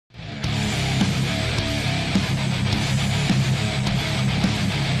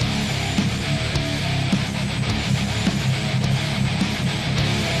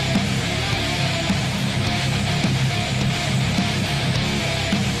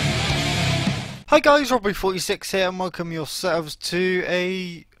Hi guys, Robbie46 here and welcome yourselves to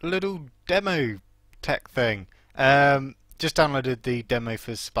a little demo tech thing. Just downloaded the demo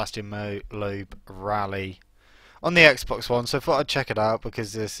for Sebastien Loeb Rally on the Xbox One, so I thought I'd check it out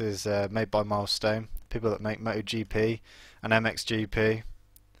because this is made by Milestone, people that make MotoGP and MXGP.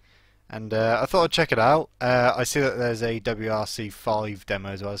 And I thought I'd check it out. I see that there's a WRC5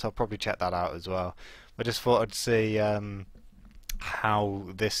 demo as well, so I'll probably check that out as well. I just thought I'd see how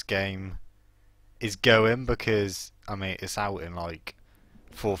this game is going, because I mean it's out in like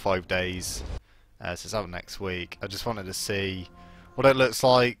 4 or 5 days, so it's out next week. I just wanted to see what it looks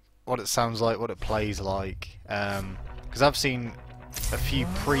like, what it sounds like, what it plays like, because I've seen a few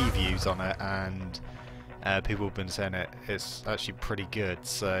previews on it and people have been saying it's actually pretty good.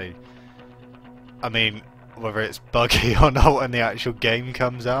 So I mean, whether it's buggy or not when the actual game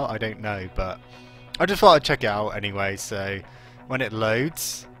comes out, I don't know, but I just thought I'd check it out anyway. So when it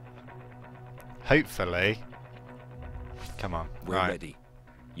loads, hopefully, come on, we're ready.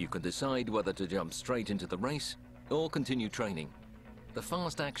 You can decide whether to jump straight into the race or continue training. The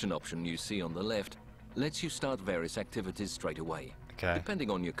fast action option you see on the left lets you start various activities straight away, depending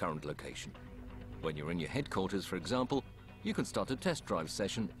on your current location. When you're in your headquarters, for example, you can start a test drive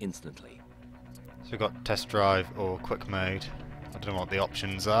session instantly. So we've got test drive or quick mode. I don't know what the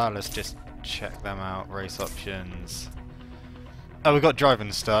options are. Let's just check them out. Race options. Oh, we've got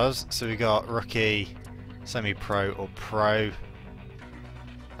driving styles. So we got rookie, semi-pro or pro.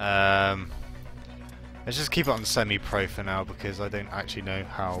 Let's just keep it on semi-pro for now because I don't actually know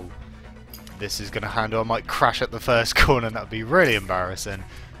how this is going to handle. I might crash at the first corner and that would be really embarrassing.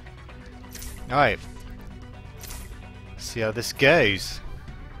 Alright. See how this goes.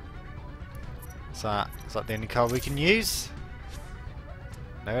 Is that the only car we can use?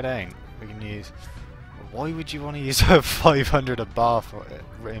 No, it ain't. We can use... Why would you want to use a 500 a bar for it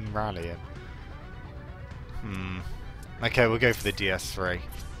in rallying? Okay, we'll go for the DS3.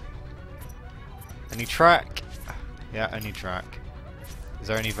 Any track? Yeah, any track. Is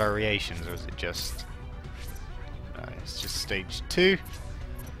there any variations, or is it just... No, it's just stage 2.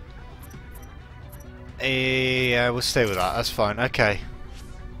 Yeah, we'll stay with that. That's fine. Okay.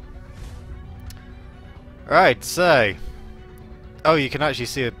 Right, so... Oh, you can actually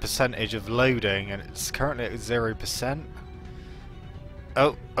see a percentage of loading, and it's currently at 0%.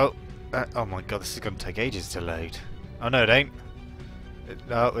 Oh my god, this is going to take ages to load. Oh no, it ain't.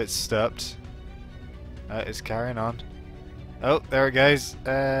 No, it's stopped. It's carrying on. Oh, there it goes.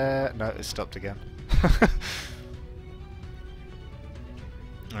 No, it's stopped again.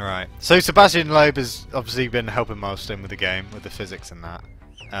 Alright, so Sebastien Loeb has obviously been helping Milestone with the game, with the physics and that.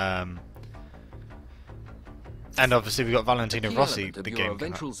 And obviously we've got Valentino Rossi, the game.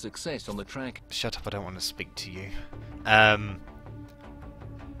 Eventual success on the track. Shut up, I don't want to speak to you.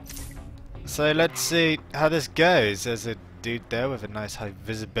 So let's see how this goes. There's a dude there with a nice high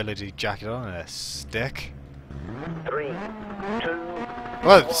visibility jacket on and a stick. 3, 2,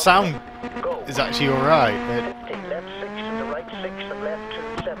 well, the sound is actually alright. left 6 and the right 6 and left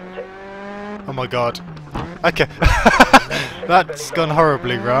 270. Oh my god. Okay. That's gone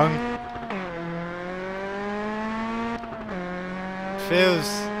horribly wrong. Feels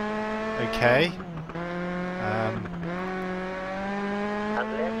okay.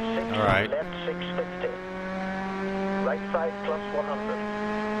 Alright. Left 650. Right 5 plus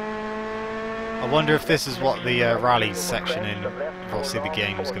 100. I wonder if this is what the rally section in Rossi the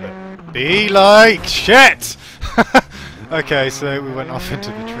game is going to be like. Shit! Okay, so we went off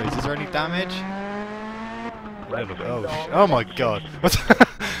into the trees. Is there any damage? A little bit. Oh my god.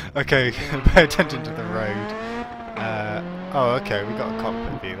 Okay, pay attention to the road. Oh, okay, we got a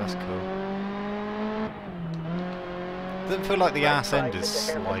cockpit view, that's cool. Doesn't feel like the ass end is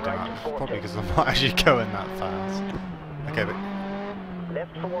sliding out, probably because I'm not actually going that fast. Okay, but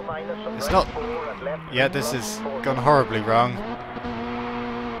it's not... Yeah, this has gone horribly wrong.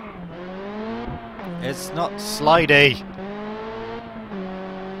 It's not slidey.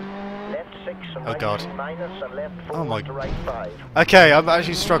 Oh god. Oh my... Okay, I'm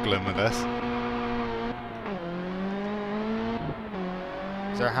actually struggling with this.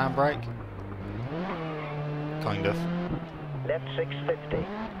 Is there a handbrake? Kind of. Left 650.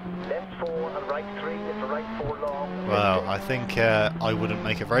 Left 4 and right 3 is the right 4 long. Well, I think I wouldn't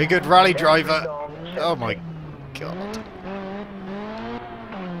make a very good rally driver. Oh my god.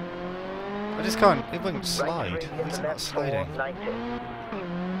 I just can't, it won't slide. It's not sliding.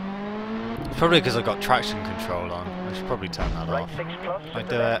 It's probably because I've got traction control on. I should probably turn that off. I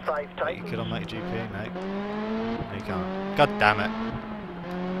do it. You could on MotoGP? No. No, you can't. God damn it.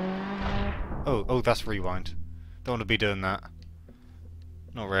 Oh, that's rewind. Don't want to be doing that.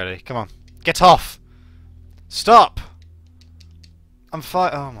 Not really. Come on. Get off! Stop! I'm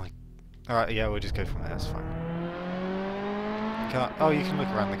fine. Oh my. Alright, yeah, we'll just go from there. That's fine. Oh, you can look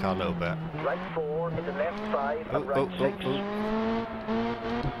around the car a little bit. Right 4 into left 5 and right 6.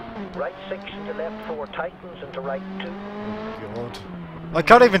 Right 6 into left 4 tightens into right 2. Oh god. I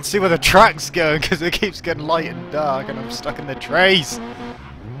can't even see where the track's going because it keeps getting light and dark and I'm stuck in the trays.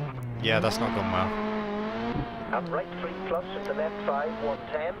 Yeah, that's not gone well. And right 3 plus into left 5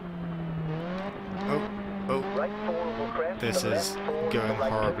 110. Oh. Right 4 will crest. This is going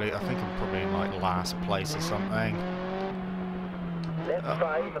horribly. I think I'm probably in like last place or something. Left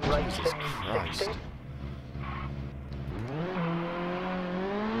 5 and right Jesus 6 Christ. 60.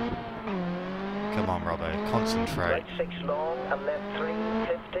 Come on, Robbo, concentrate. Right 6 long and left 3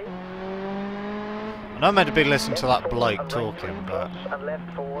 50. I'm not meant to be listening to that bloke talking, but and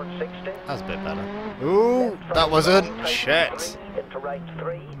left 4 60. that's a bit better. Ooh, that wasn't. Shit. Into right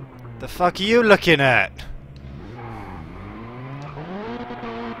 3. The fuck are you looking at?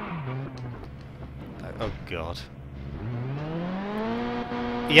 Oh god.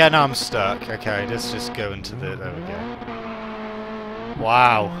 Yeah, no, I'm stuck. Okay, let's just go into the... There we go.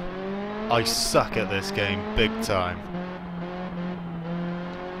 Wow. I suck at this game big time.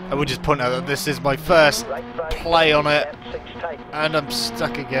 I would just point out that this is my first play on it, and I'm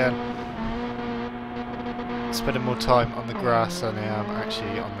stuck again. Spending more time on the grass than I am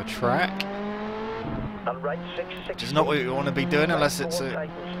actually on the track. Which is not what you want to be doing unless it's a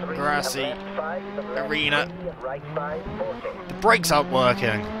grassy arena. The brakes aren't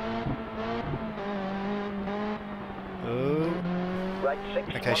working. Oh.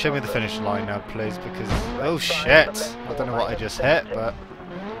 Okay, show me the finish line now, please, because... Oh shit! I don't know what I just hit, but...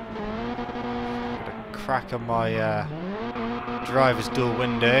 Got a crack on my driver's door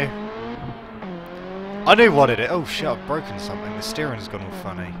window. I knew what it is. Oh shit, I've broken something. The steering's gone all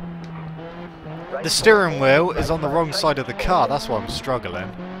funny. The steering wheel is on the wrong side of the car, that's why I'm struggling.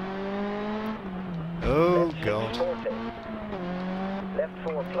 Oh god.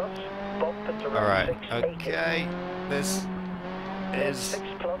 Alright, okay. This is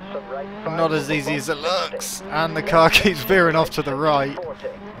not as easy as it looks, and the car keeps veering off to the right.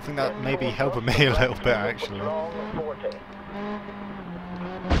 I think that may be helping me a little bit actually.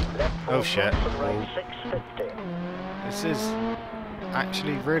 Oh shit. Oh. This is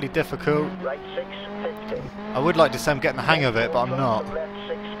actually really difficult. I would like to say I'm getting the hang of it, but I'm not.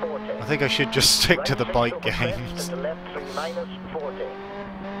 I think I should just stick to the bike games.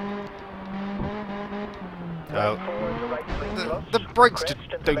 Oh. The brakes just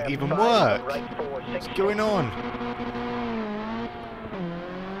don't even work. What's going on?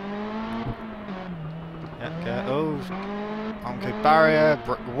 Okay. Oh. Okay, barrier,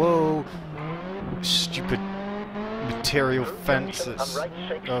 brick wall, stupid material fences.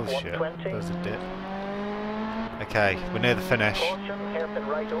 Oh shit, there's a dip. Okay, we're near the finish.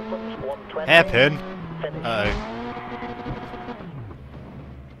 Hairpin? Uh-oh.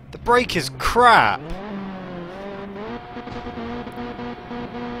 The brake is crap!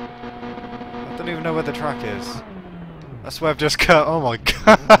 I don't even know where the track is. That's where I've just cut. Oh my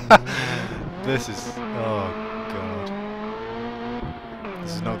god! This is... Oh god.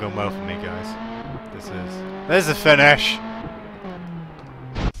 This is not going well for me, guys. This is... There's the finish!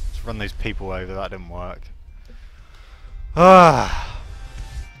 Let's run those people over. That didn't work. Ah.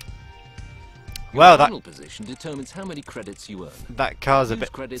 Well, that final position determines how many credits you earn. That car's a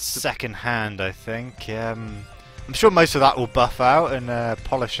bit second-hand, I think. I'm sure most of that will buff out and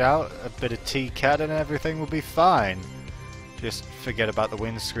polish out. A bit of T-CAD and everything will be fine. Just forget about the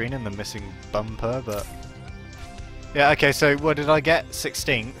windscreen and the missing bumper, but... Yeah, okay, so what did I get?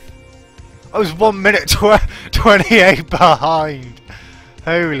 16th? I was 1 minute 28 behind!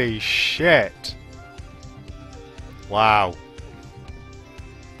 Holy shit! Wow.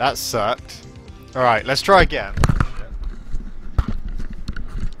 That sucked. Alright, let's try again.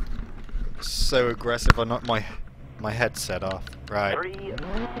 So aggressive, I knocked my headset off. Right. 3, 2,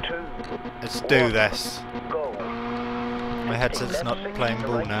 let's do this. go. My headset's not playing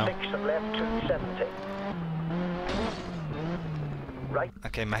ball now. Right.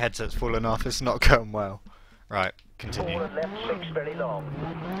 Okay, my headset's fallen off, it's not going well. Right, continue. Left 6 very long.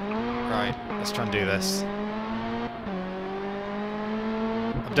 Right, let's try and do this.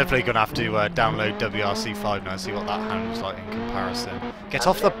 I'm definitely going to have to download WRC5 now and see what that handles like in comparison. Get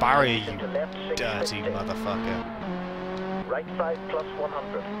off the barrier, you dirty motherfucker. Right 5 plus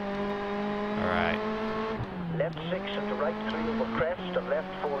 100. Alright. Left 6 into right 3 over crest and left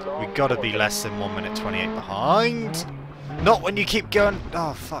 4 long. We gotta be less than 1 minute 28 behind. Not when you keep going.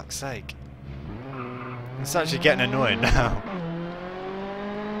 Oh, fuck's sake. It's actually getting annoying now.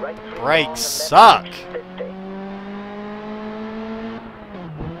 Right right 3 long Brakes and suck! left 650.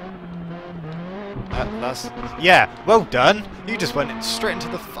 That's... Yeah, well done! You just went straight into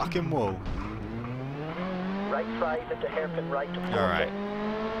the fucking wall. Right 5 into hairpin right to 40. Alright.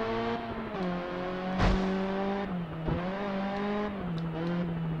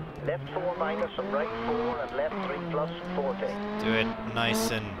 Left 4 minus and right 4 and left 3 plus 40. Do it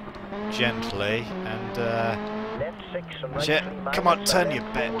nice and gently, and Left 6 and right shit, 3 minus come on, and turn left you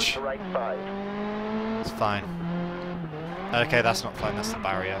 4 bitch. to right 5. It's fine. Okay, that's not fine, that's the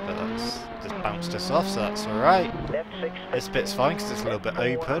barrier, but that's just bounced us off, so that's alright. Left 6 This bit's fine because it's a little bit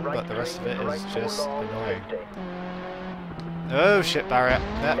open, but the rest of it is just annoying. Oh shit, barrier.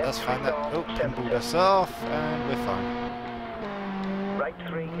 Yeah, that's fine. That pinballed us off, and we're fine. Right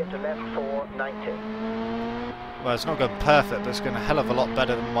 3 into left 4, 90. Well, it's not going perfect, but it's going a hell of a lot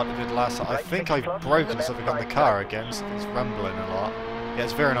better than what it did last time. I think I've broken something on the car again, something's rumbling a lot. Yeah,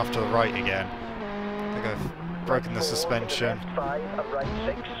 it's veering off to the right again. I think I've broken the suspension. Left 5 and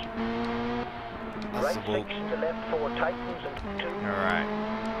right 6. That's Right the wall. 6 into left 4 tightens and 2. Alright.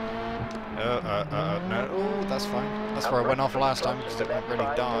 No. Oh, that's fine. That's where I went off last time because it went really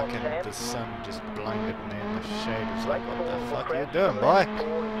dark and the sun just blinded me in the shade. It was like, what the fuck are you doing, boy?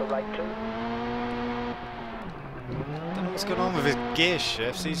 Don't know what's going on with his gear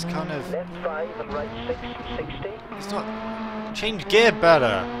shifts. He's kind of... Left 5 and right 6, 60. He's not... Change gear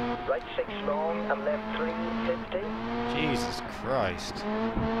better! Right 6 long and left 3, 50. Jesus Christ.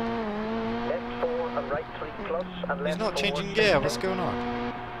 Left 4 and right 3 plus and left He's not 4, changing gear. 60. What's going on?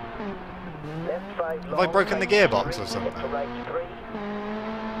 Left 5 Have I long, broken the right gearbox 3 or something? into right 3.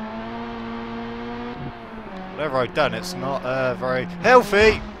 Whatever I've done, it's not very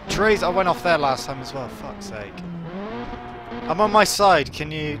healthy! Trees! I went off there last time as well, fuck's sake. I'm on my side,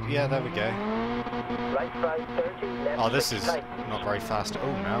 can you... Yeah, there we go. Right 5, 30. Left Oh, this 6 is tight. not very fast at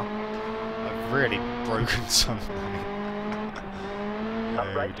all now. I've really broken something.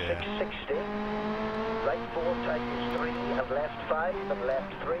 And Oh right dear. 6, 60. Right 4 tightens 3 and left 5 and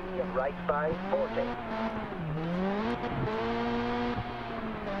left 3 and right 5, 40.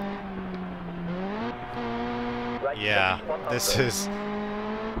 Right Yeah, 6, 100. this is...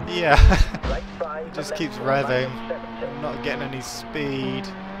 Yeah, Right 5 it just and keeps left 4 revving. minus 70. I'm not getting any speed.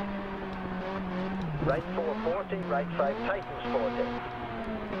 Right 4, 40. Right 5 tightens 40.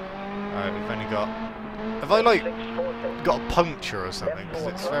 Alright, we've only got... Have I like 6, 40. got a puncture or something? Left Because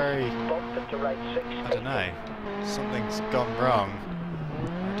 4 it's plus, very... bump into right 6, I don't know. Something's gone wrong.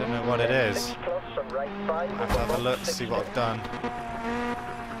 I don't know what it is. 6 plus and right 5. I have to have a bump look to see what 60. I've done.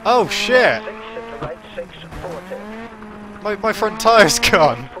 Oh shit! 6 into right 6, 40. My front tyre's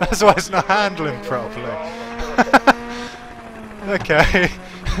gone. That's why it's not handling properly. Okay.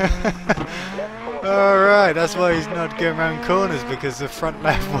 Alright, that's why he's not going around corners, because the front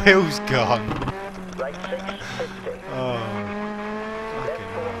left wheel's gone. Right 6, 50. Oh. Left 4 Fucking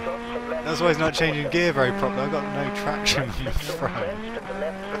hell. plus and left That's why he's not 3, changing gear very properly. I've got no traction right in the 6 into front. crest and the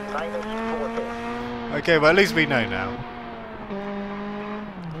left 3 minus 40. Okay, well at least we know now.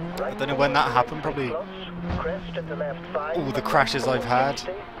 Right I don't know when that 4, happened, right 3 probably plus, crest into left 5, all the and crashes left I've had.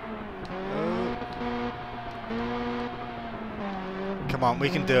 60. Oh. Come on, we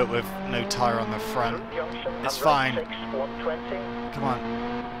can do it with no tyre on the front. Root junction It's and right fine. 6, 120. Come on.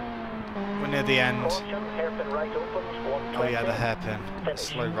 We're near the end. Caution, hairpin right opens, 120. Oh yeah, the hairpin.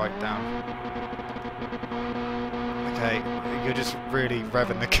 Slow right down. Okay, you're just really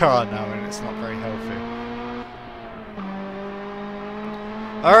revving the car now and it's not very healthy.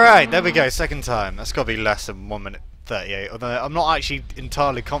 Alright, there we go, second time. That's got to be less than 1 minute 38. Although I'm not actually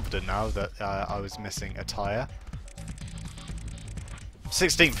entirely confident now that I was missing a tyre.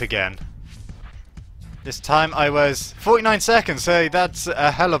 16th again. This time I was 49 seconds, so that's a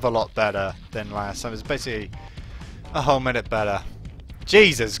hell of a lot better than last time. It's basically a whole minute better.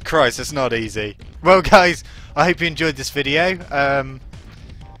 Jesus Christ, it's not easy. Well guys, I hope you enjoyed this video.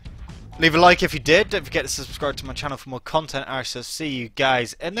 Leave a like if you did. Don't forget to subscribe to my channel for more content. I shall see you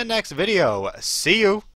guys in the next video. See you!